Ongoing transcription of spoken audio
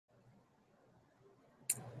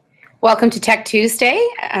Welcome to Tech Tuesday.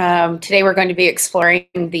 Today we're going to be exploring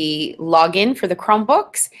the login for the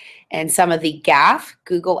Chromebooks and some of the Gafe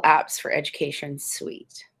Google Apps for Education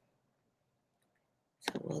suite.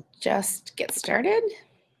 So we'll just get started.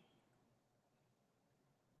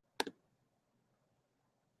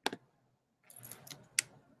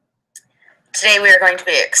 Today we are going to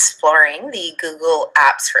be exploring the Google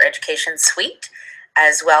Apps for Education suite,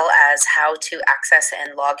 as well as how to access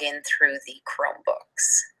and log in through the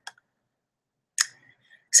Chromebooks.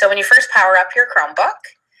 So when you first power up your Chromebook,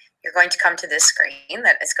 you're going to come to this screen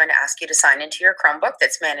that is going to ask you to sign into your Chromebook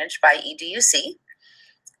that's managed by EDUC.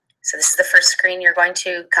 So this is the first screen you're going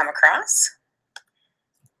to come across.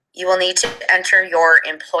 You will need to enter your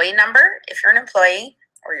employee number if you're an employee,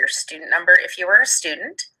 or your student number if you were a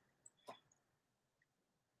student,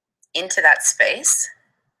 into that space.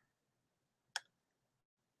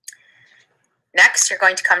 Next, you're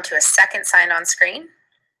going to come to a second sign-on screen.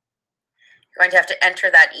 You're going to have to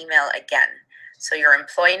enter that email again. So your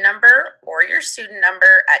employee number or your student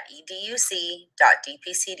number at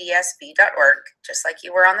educ.dpcdsb.org, just like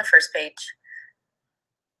you were on the first page.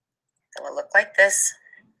 It will look like this.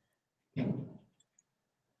 And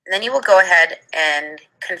then you will go ahead and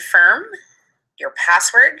confirm your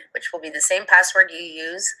password, which will be the same password you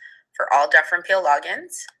use for all Duffer and Peel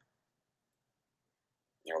logins.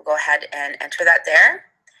 You will go ahead and enter that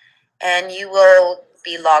there, and you will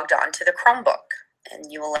be logged on to the Chromebook,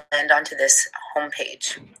 and you will land onto this home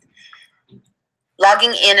page.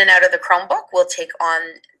 Logging in and out of the Chromebook will take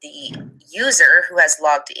on the user who has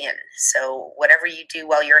logged in. So whatever you do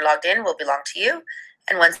while you're logged in will belong to you,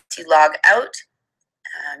 and once you log out,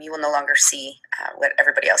 you will no longer see what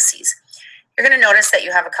everybody else sees. You're going to notice that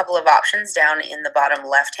you have a couple of options down in the bottom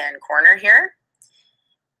left-hand corner here.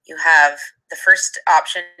 You have the first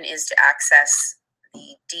option is to access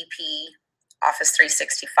the DP Office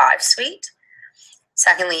 365 suite.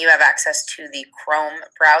 Secondly, you have access to the Chrome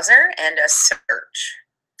browser and a search.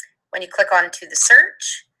 When you click onto the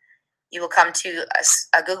search, you will come to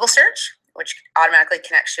a Google search, which automatically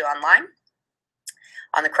connects you online.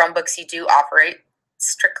 On the Chromebooks, you do operate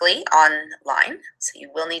strictly online, so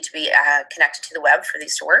you will need to be connected to the web for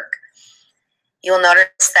these to work. You will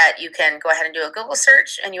notice that you can go ahead and do a Google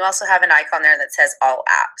search, and you also have an icon there that says All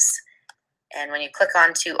Apps. And when you click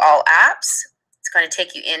onto All Apps, it's going to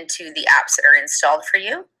take you into the apps that are installed for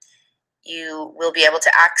you. You will be able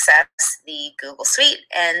to access the Google Suite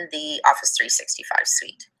and the Office 365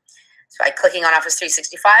 suite. So by clicking on Office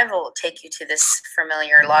 365, it will take you to this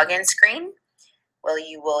familiar login screen, where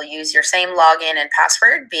you will use your same login and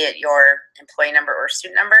password, be it your employee number or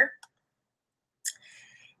student number.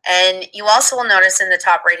 And you also will notice in the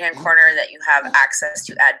top right-hand corner that you have access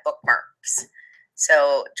to add bookmarks.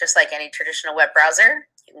 So just like any traditional web browser,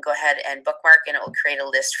 you can go ahead and bookmark, and it will create a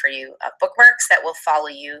list for you of bookmarks that will follow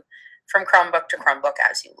you from Chromebook to Chromebook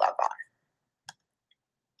as you log on.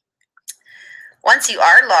 Once you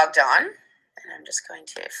are logged on, and I'm just going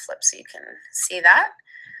to flip so you can see that.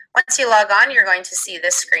 Once you log on, you're going to see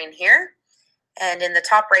this screen here. And in the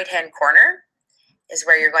top right-hand corner is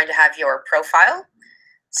where you're going to have your profile.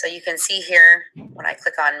 So you can see here, when I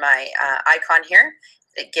click on my icon here,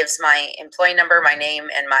 it gives my employee number, my name,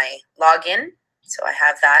 and my login. So I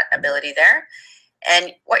have that ability there.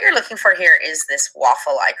 And what you're looking for here is this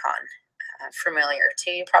waffle icon, familiar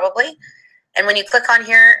to you probably. And when you click on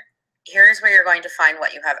here, here's where you're going to find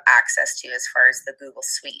what you have access to as far as the Google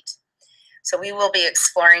Suite. So we will be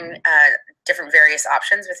exploring different various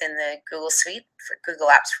options within the Google Suite for Google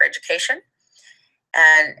Apps for Education.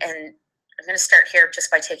 And I'm going to start here just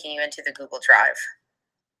by taking you into the Google Drive.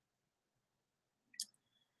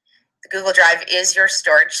 The Google Drive is your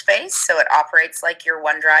storage space, so it operates like your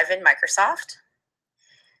OneDrive in Microsoft.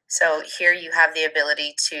 So here you have the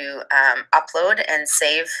ability to upload and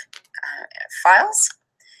save files.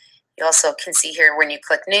 You also can see here when you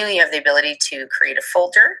click New, you have the ability to create a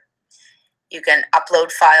folder. You can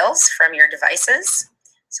upload files from your devices.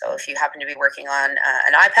 So if you happen to be working on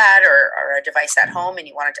an iPad or a device at home and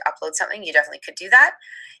you wanted to upload something, you definitely could do that.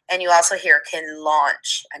 And you also here can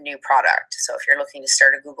launch a new product. So if you're looking to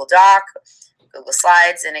start a Google Doc, Google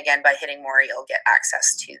Slides, and again, by hitting more, you'll get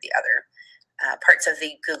access to the other parts of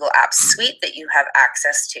the Google Apps suite that you have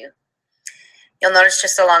access to. You'll notice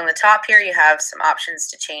just along the top here, you have some options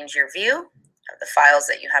to change your view of the files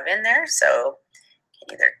that you have in there. So you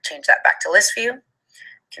can either change that back to list view, you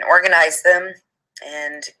can organize them,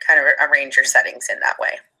 and kind of arrange your settings in that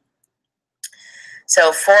way.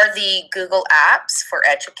 So for the Google Apps for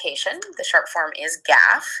Education, the short form is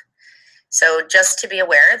Gafe. So just to be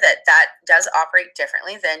aware that that does operate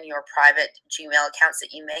differently than your private Gmail accounts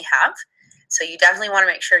that you may have. So you definitely want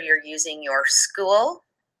to make sure you're using your school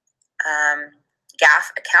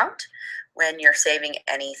Gafe account when you're saving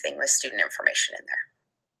anything with student information in there.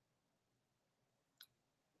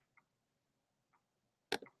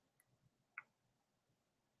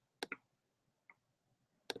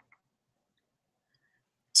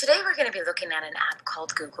 Today we're going to be looking at an app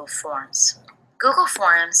called Google Forms. Google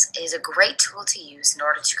Forms is a great tool to use in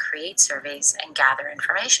order to create surveys and gather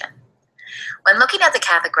information. When looking at the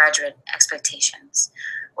Catholic graduate expectations,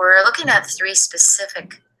 we're looking at 3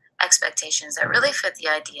 specific expectations that really fit the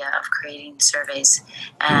idea of creating surveys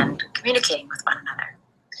and communicating with one another.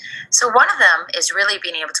 So one of them is really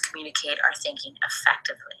being able to communicate our thinking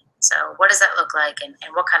effectively. So what does that look like, and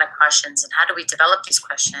what kind of questions, and how do we develop these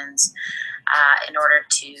questions in order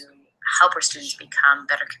to help our students become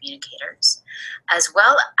better communicators, as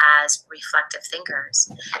well as reflective thinkers,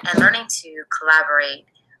 and learning to collaborate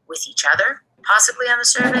with each other, possibly on the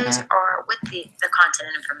surveys, or with the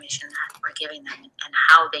content and information that we're giving them, and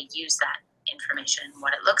how they use that information and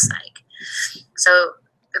what it looks like. So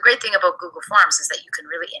the great thing about Google Forms is that you can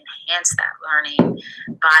really enhance that learning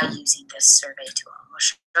by using this survey tool. We'll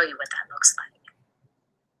show you what that looks like.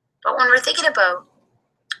 But when we're thinking about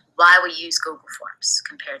why we use Google Forms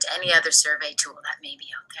compared to any other survey tool that may be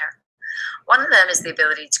out there, one of them is the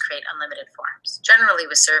ability to create unlimited forms. Generally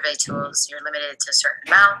with survey tools, you're limited to a certain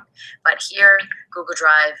amount, but here Google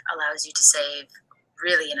Drive allows you to save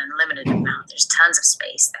really an unlimited amount. There's tons of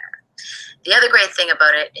space there. The other great thing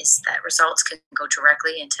about it is that results can go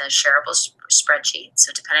directly into a shareable spreadsheet.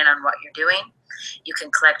 So depending on what you're doing, you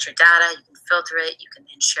can collect your data, you can filter it, you can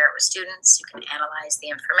then share it with students, you can analyze the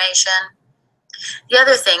information. The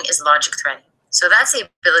other thing is logic threading. So that's the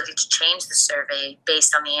ability to change the survey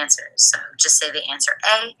based on the answers. So just say the answer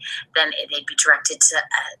A, then they'd be directed to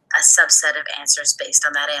a subset of answers based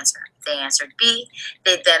on that answer. If they answered B,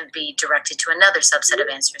 they'd then be directed to another subset of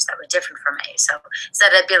answers that were different from A. So it's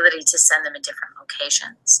that ability to send them in different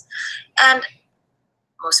locations. And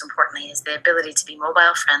most importantly is the ability to be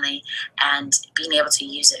mobile friendly and being able to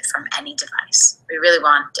use it from any device. We really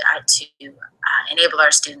want to enable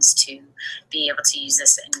our students to be able to use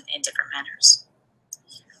this in different manners.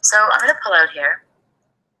 So I'm going to pull out here,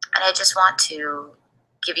 and I just want to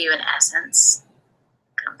give you an essence.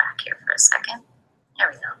 Come back here for a second. There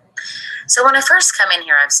we go. So when I first come in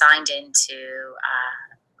here, I've signed into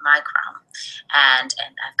my Chrome, and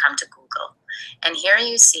I've come to Google. And here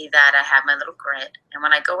you see that I have my little grid, and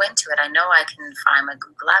when I go into it, I know I can find my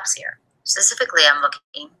Google Apps here. Specifically, I'm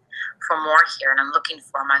looking for more here, and I'm looking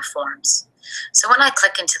for my forms. So when I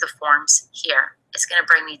click into the forms here, it's going to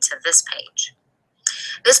bring me to this page.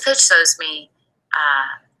 This page shows me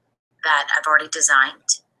that I've already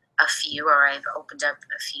designed a few, or I've opened up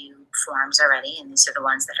a few forms already, and these are the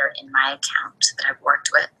ones that are in my account that I've worked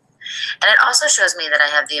with. And it also shows me that I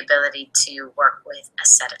have the ability to work with a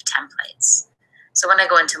set of templates. So when I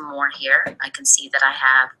go into more here, I can see that I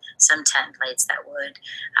have some templates that would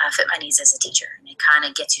fit my needs as a teacher, and it kind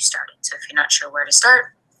of gets you started. So if you're not sure where to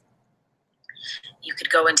start, you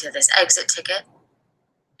could go into this exit ticket,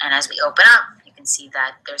 and as we open up, you can see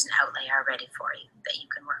that there's an outlay already for you that you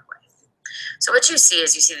can work with. So what you see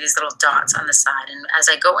is you see these little dots on the side, and as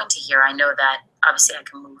I go into here, I know that obviously I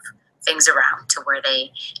can move things around to where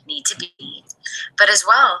they need to be, but as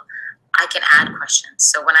well, I can add questions.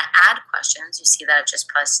 So when I add questions, you see that I've just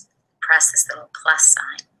press this little plus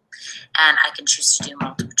sign, and I can choose to do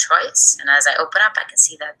multiple choice. And as I open up, I can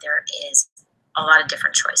see that there is a lot of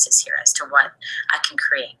different choices here as to what I can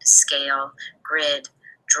create: scale, grid,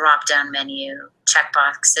 drop-down menu,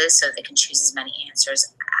 checkboxes, so they can choose as many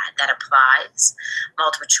answers that applies,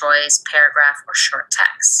 multiple choice, paragraph, or short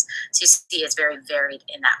text. So you see it's very varied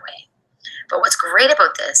in that way. But what's great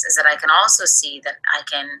about this is that I can also see that I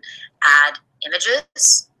can add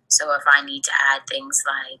images. So if I need to add things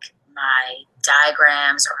like my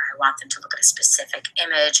diagrams, or I want them to look at a specific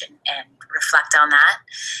image and reflect on that,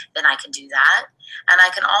 then I can do that. And I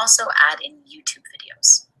can also add in YouTube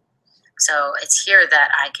videos. So it's here that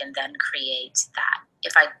I can then create that.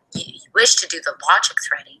 If I wish to do the logic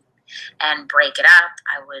threading and break it up,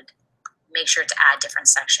 I would make sure to add different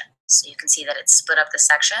sections. So you can see that it's split up the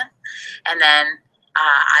section, and then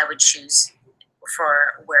I would choose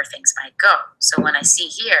for where things might go. So when I see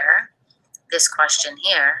here, this question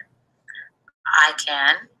here, I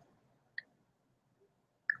can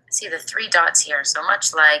see the 3 dots here. So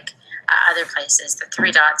much like other places, the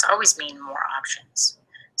 3 dots always mean more options.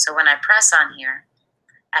 So when I press on here,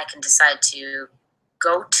 I can decide to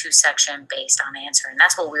go to section based on answer. And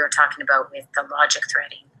that's what we were talking about with the logic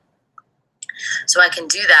threading. So I can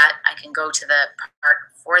do that. I can go to the part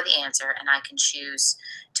for the answer, and I can choose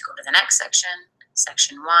to go to the next section,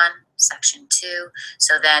 section 1, section 2.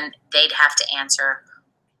 So then they'd have to answer,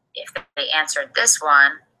 if they answered this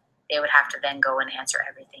one, they would have to then go and answer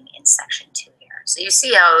everything in section 2 here. So you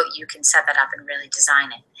see how you can set that up and really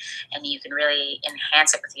design it. And you can really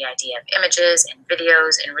enhance it with the idea of images and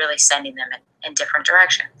videos and really sending them in different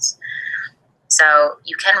directions. So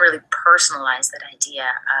you can really personalize that idea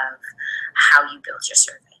of how you build your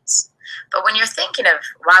surveys. But when you're thinking of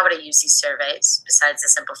why would I use these surveys, besides the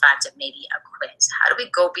simple fact of maybe a quiz, how do we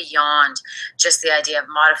go beyond just the idea of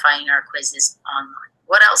modifying our quizzes online?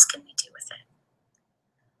 What else can we do with it?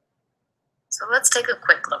 So let's take a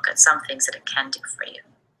quick look at some things that it can do for you.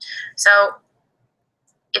 So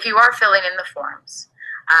if you are filling in the forms,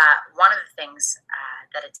 one of the things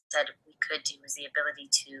that it said we could do is the ability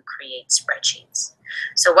to create spreadsheets.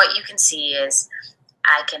 So what you can see is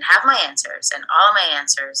I can have my answers, and all of my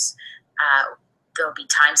answers, there'll be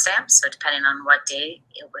timestamps, so depending on what day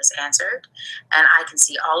it was answered, and I can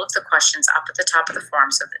see all of the questions up at the top of the form,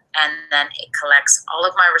 and then it collects all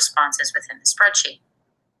of my responses within the spreadsheet.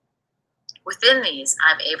 Within these,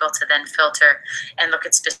 I'm able to then filter and look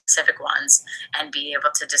at specific ones and be able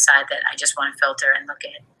to decide that I just want to filter and look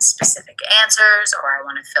at specific answers, or I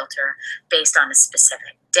want to filter based on a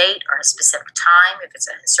specific date or a specific time, if it's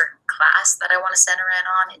a certain class that I want to center in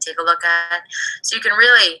on and take a look at. So you can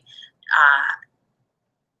really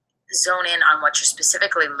zone in on what you're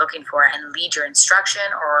specifically looking for and lead your instruction,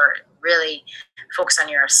 or really focus on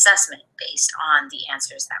your assessment based on the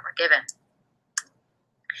answers that were given.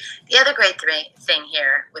 The other great thing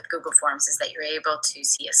here with Google Forms is that you're able to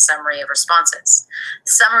see a summary of responses.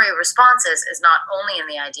 The summary of responses is not only in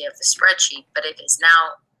the idea of the spreadsheet, but it is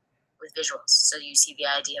now with visuals. So you see the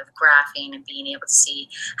idea of graphing and being able to see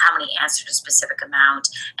how many answered a specific amount.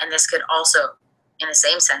 And this could also, in the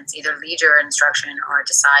same sense, either lead your instruction or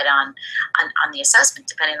decide on the assessment,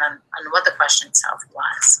 depending on what the question itself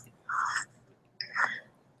was.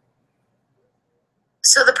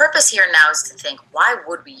 So the purpose here now is to think, why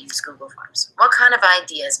would we use Google Forms? What kind of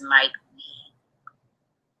ideas might we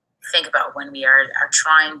think about when we are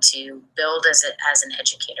trying to build as an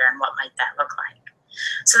educator, and what might that look like?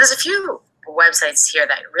 So there's a few websites here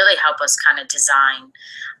that really help us kind of design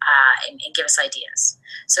and give us ideas.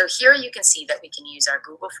 So here you can see that we can use our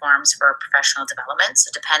Google Forms for professional development. So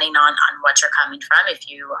depending on what you're coming from, if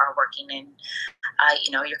you are working in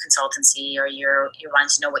your consultancy, or you're wanting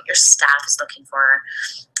to know what your staff is looking for,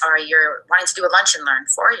 or you're wanting to do a lunch and learn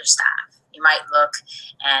for your staff, you might look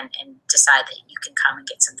and decide that you can come and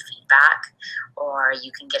get some feedback, or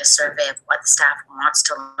you can get a survey of what the staff wants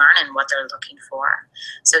to learn and what they're looking for.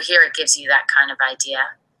 So here it gives you that kind of idea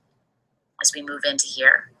as we move into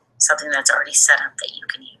here, something that's already set up that you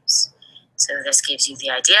can use. So this gives you the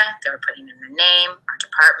idea. They're putting in their name, our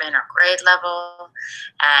department, our grade level,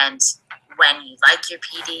 and when you like your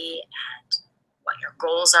PD, and what your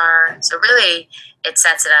goals are. So really, it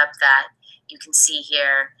sets it up that you can see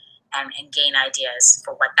here and gain ideas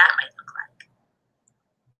for what that might look like.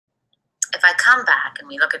 If I come back and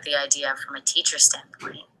we look at the idea from a teacher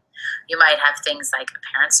standpoint, you might have things like a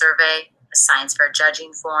parent survey, a science fair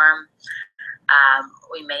judging form.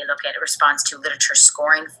 We may look at a response to literature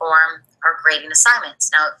scoring form, or grading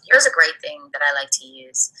assignments. Now, here's a great thing that I like to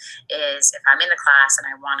use is if I'm in the class and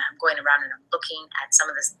I'm going around and I'm looking at some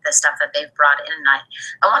of the stuff that they've brought in, and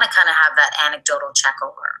I want to kind of have that anecdotal check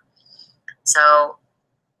over. So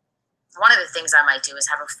one of the things I might do is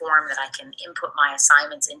have a form that I can input my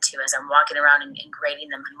assignments into as I'm walking around and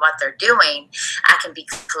grading them and what they're doing. I can be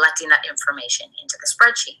collecting that information into the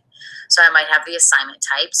spreadsheet. So I might have the assignment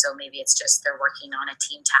type. So maybe it's just they're working on a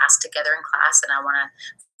team task together in class, and I want to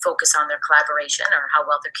focus on their collaboration or how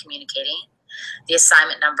well they're communicating. The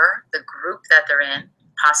assignment number, the group that they're in.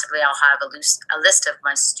 Possibly I'll have a list of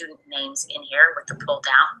my student names in here with the pull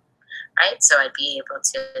down, right? So I'd be able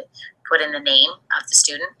to put in the name of the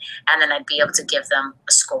student, and then I'd be able to give them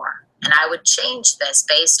a score. And I would change this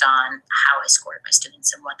based on how I scored my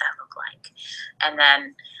students and what that looked like. And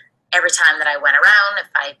then every time that I went around, if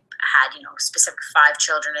I had, specific 5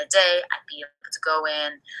 children a day, I'd be able to go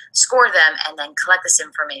in, score them, and then collect this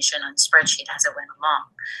information on a spreadsheet as it went along,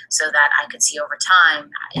 so that I could see over time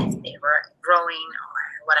if they were growing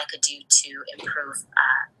or what I could do to improve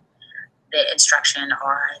the instruction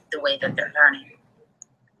or the way that they're learning.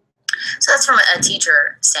 So that's from a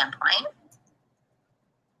teacher standpoint.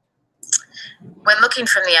 When looking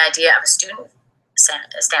from the idea of a student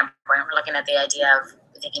standpoint, we're looking at the idea of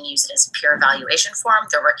they can use it as a peer evaluation form.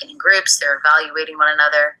 They're working in groups. They're evaluating one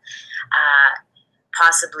another.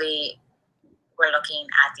 Possibly we're looking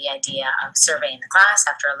at the idea of surveying the class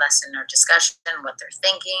after a lesson or discussion, what they're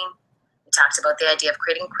thinking. We talked about the idea of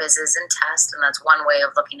creating quizzes and tests, and that's one way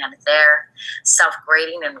of looking at it there.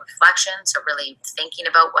 Self-grading and reflection, so really thinking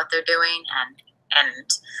about what they're doing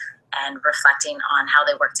and reflecting on how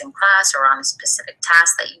they worked in class or on a specific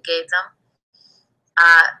task that you gave them.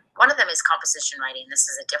 One of them is composition writing. This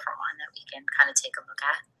is a different one that we can kind of take a look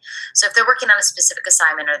at. So if they're working on a specific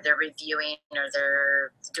assignment or they're reviewing or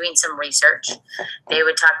they're doing some research, they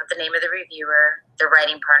would talk about the name of the reviewer, their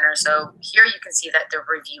writing partner. So here you can see that they're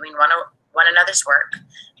reviewing one another's work,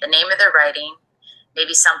 the name of their writing,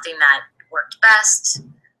 maybe something that worked best,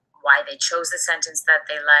 why they chose the sentence that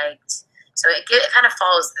they liked. So it kind of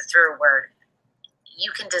follows through where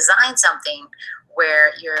you can design something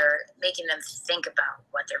where you're making them think about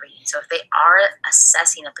what they're reading. So if they are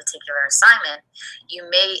assessing a particular assignment, you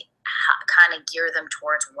may kind of gear them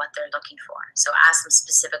towards what they're looking for. So ask them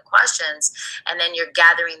specific questions, and then you're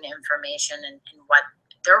gathering the information and what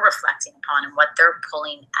they're reflecting upon and what they're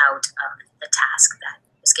pulling out of the task that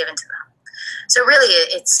was given to them. So really,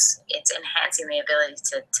 it's enhancing the ability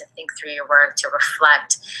to think through your work, to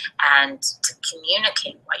reflect, and to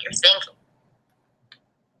communicate what you're thinking.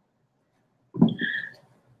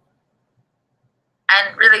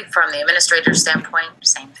 And really, from the administrator's standpoint,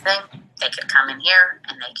 same thing. They could come in here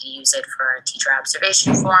and they can use it for teacher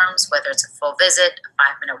observation forums, whether it's a full visit, a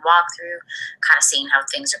 5-minute walkthrough, kind of seeing how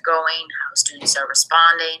things are going, how students are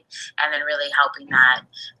responding, and then really helping that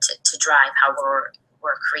to drive how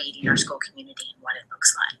we're creating our school community and what it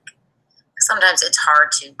looks like. Sometimes it's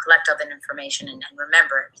hard to collect all that information and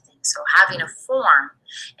remember everything. So having a form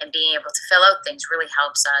and being able to fill out things really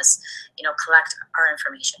helps us, collect our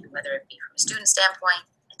information, whether it be from a student standpoint,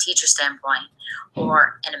 a teacher standpoint,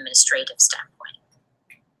 or an administrative standpoint.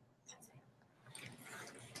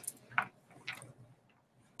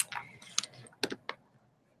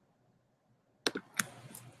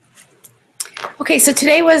 Okay, so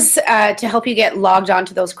today was to help you get logged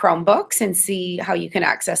onto those Chromebooks and see how you can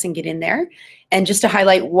access and get in there. And just to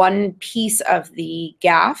highlight one piece of the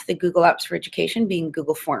Gafe, the Google Apps for Education, being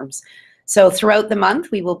Google Forms. So throughout the month,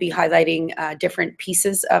 we will be highlighting different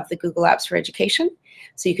pieces of the Google Apps for Education.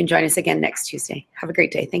 So you can join us again next Tuesday. Have a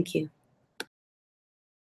great day. Thank you.